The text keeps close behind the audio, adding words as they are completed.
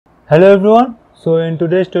Hello everyone, so in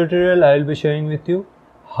today's tutorial I will be sharing with you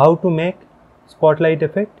how to make spotlight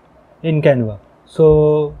effect in Canva.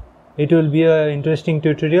 So it will be an interesting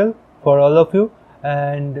tutorial for all of you,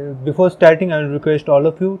 and before starting I will request all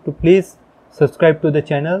of you to please subscribe to the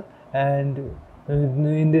channel, and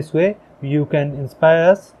in this way you can inspire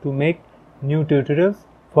us to make new tutorials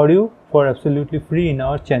for you for absolutely free in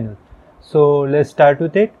our channel. So let's start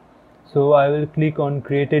with it. So I will click on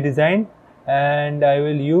create a design and I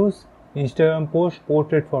will use Instagram post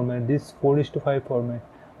portrait format, this 4:5 format.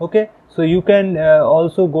 Okay, so you can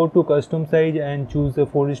also go to custom size and choose the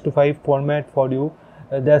 4:5 format for you.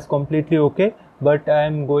 That's completely okay, but I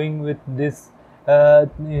am going with this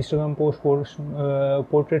Instagram post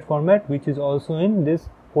portrait format, which is also in this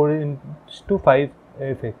 4:5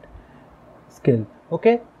 effect scale.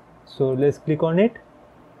 Okay, so let's click on it.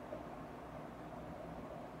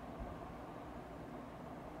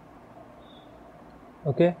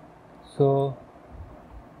 Okay, so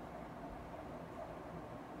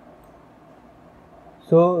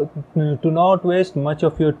to not waste much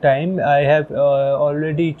of your time, I have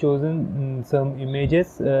already chosen some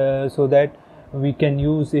images so that we can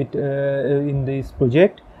use it in this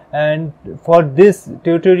project. And for this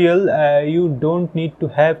tutorial you don't need to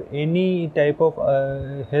have any type of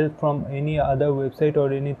help from any other website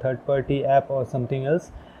or any third-party app or something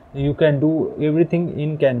else. You can do everything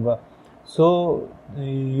in Canva. So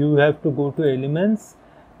you have to go to elements,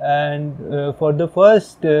 and for the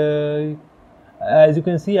first as you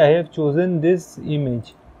can see, I have chosen this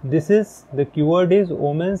image. This is the keyword is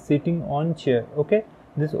woman sitting on chair. Okay,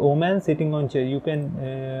 this woman sitting on chair, you can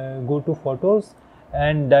go to photos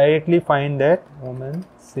and directly find that woman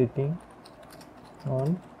sitting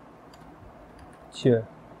on chair.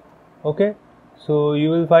 Okay, so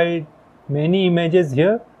you will find many images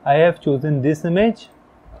here. I have chosen this image.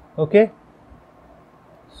 Okay,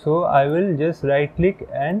 so I will just right click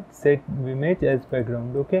and set image as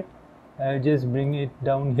background. Okay, I just bring it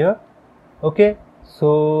down here. Okay,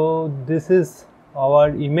 so this is our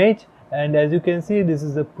image, and as you can see, this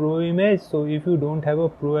is a pro image. So if you don't have a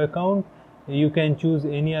pro account, you can choose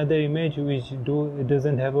any other image which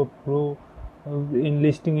doesn't have a pro in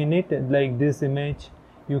listing in it, like this image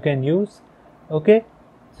you can use. Okay,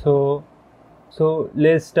 so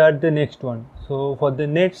let's start the next one. So for the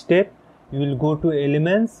next step, you will go to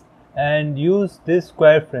elements and use this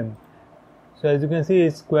square frame. So as you can see,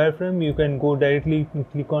 it's square frame. You can go directly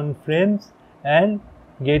click on frames and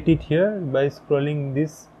get it here by scrolling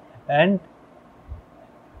this and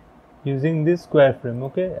using this square frame.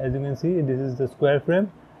 Okay, as you can see, this is the square frame,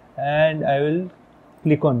 and I will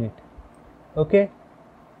click on it. Okay,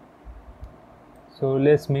 so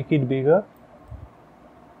let's make it bigger.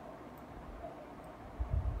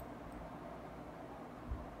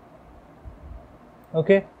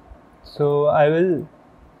 Okay, so I will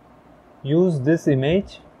use this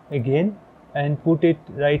image again and put it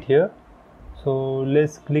right here. So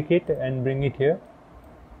let's click it and bring it here,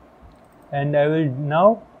 and I will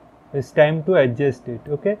now, it's time to adjust it.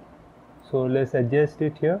 Okay, so let's adjust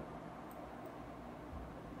it here.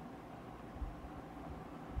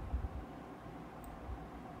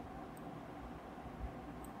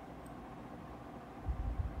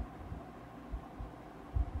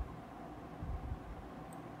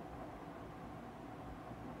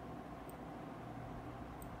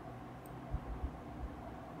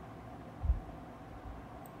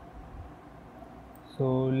 So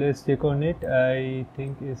let's check on it. I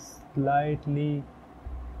think it's slightly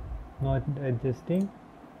not adjusting,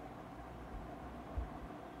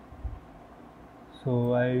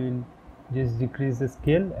 so I will just decrease the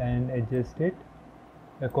scale and adjust it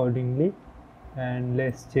accordingly, and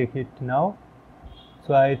let's check it now.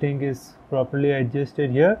 So I think it's properly adjusted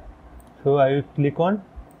here, so I will click on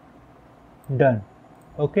done.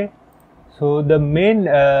 Okay, so the main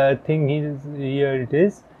thing is here, it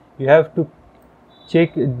is you have to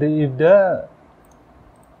check if the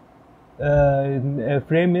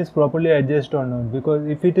frame is properly adjusted or not, because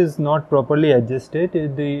if it is not properly adjusted,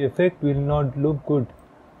 the effect will not look good.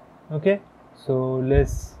 Okay, so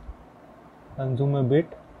let's unzoom a bit.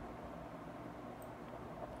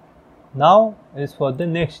 Now is for the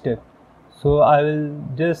next step. So I will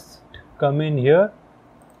just come in here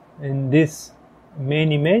in this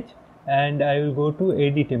main image, and I will go to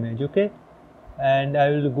edit image. Okay, and I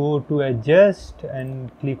will go to adjust and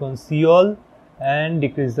click on see all and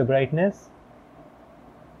decrease the brightness.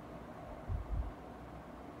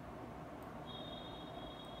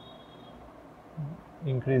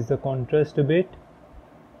 Increase the contrast a bit,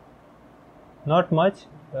 not much,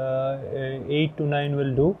 8 to 9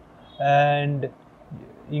 will do, and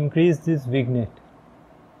increase this vignette.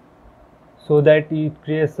 so that it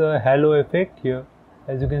creates a halo effect here.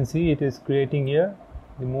 As you can see, it is creating here.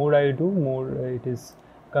 The more I do, more it is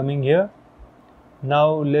coming here.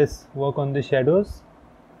 Now let's work on the shadows,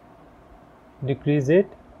 decrease it.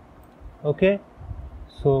 Okay,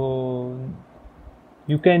 so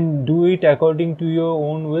you can do it according to your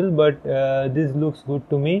own will, but this looks good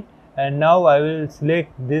to me. And now I will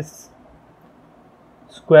select this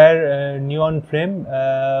square neon frame,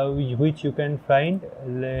 which you can find,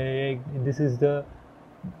 like this is the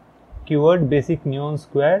keyword basic neon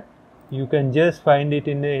square. You can just find it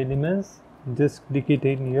in the elements, just click it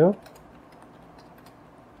in here.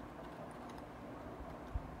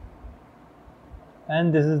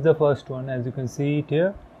 And this is the first one. As you can see it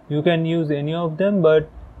here, you can use any of them, but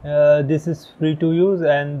this is free to use.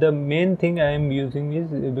 And the main thing I am using is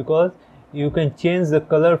because you can change the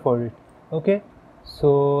color for it. Okay,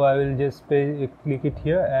 so I will just click it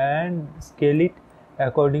here and scale it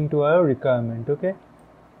according to our requirement. Okay,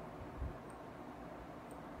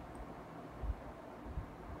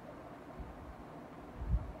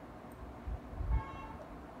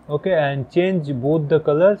 and change both the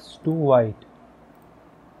colors to white.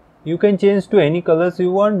 You can change to any colors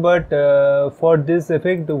you want, but for this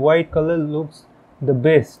effect the white color looks the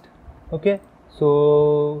best. Okay,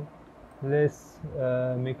 so let's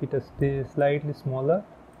make it a slightly smaller.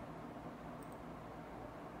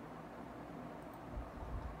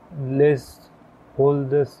 Let's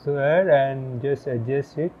hold this square and just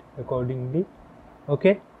adjust it accordingly.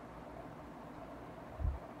 Okay,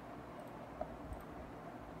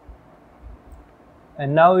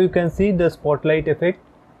 and now you can see the spotlight effect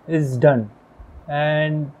is done,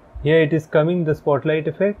 and here it is coming, the spotlight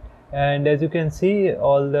effect. And as you can see,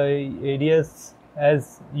 all the areas,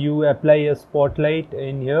 as you apply a spotlight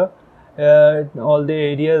in here, all the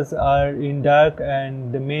areas are in dark,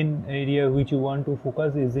 and the main area which you want to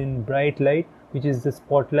focus is in bright light, which is the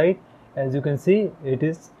spotlight. As you can see, it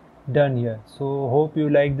is done here. So hope you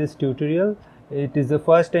like this tutorial. It is a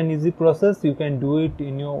fast and easy process. You can do it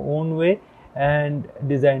in your own way and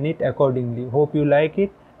design it accordingly. Hope you like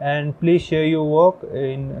it, and please share your work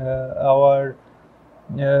in our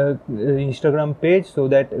Instagram page, so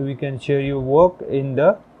that we can share your work in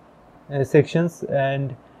the sections.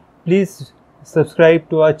 And please subscribe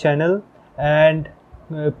to our channel, and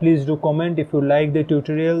please do comment if you like the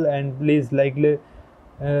tutorial, and please like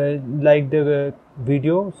the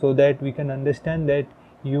video, so that we can understand that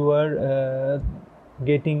you are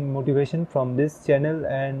getting motivation from this channel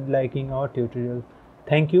and liking our tutorial.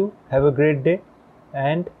 Thank you, have a great day,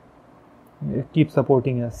 and keep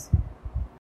supporting us.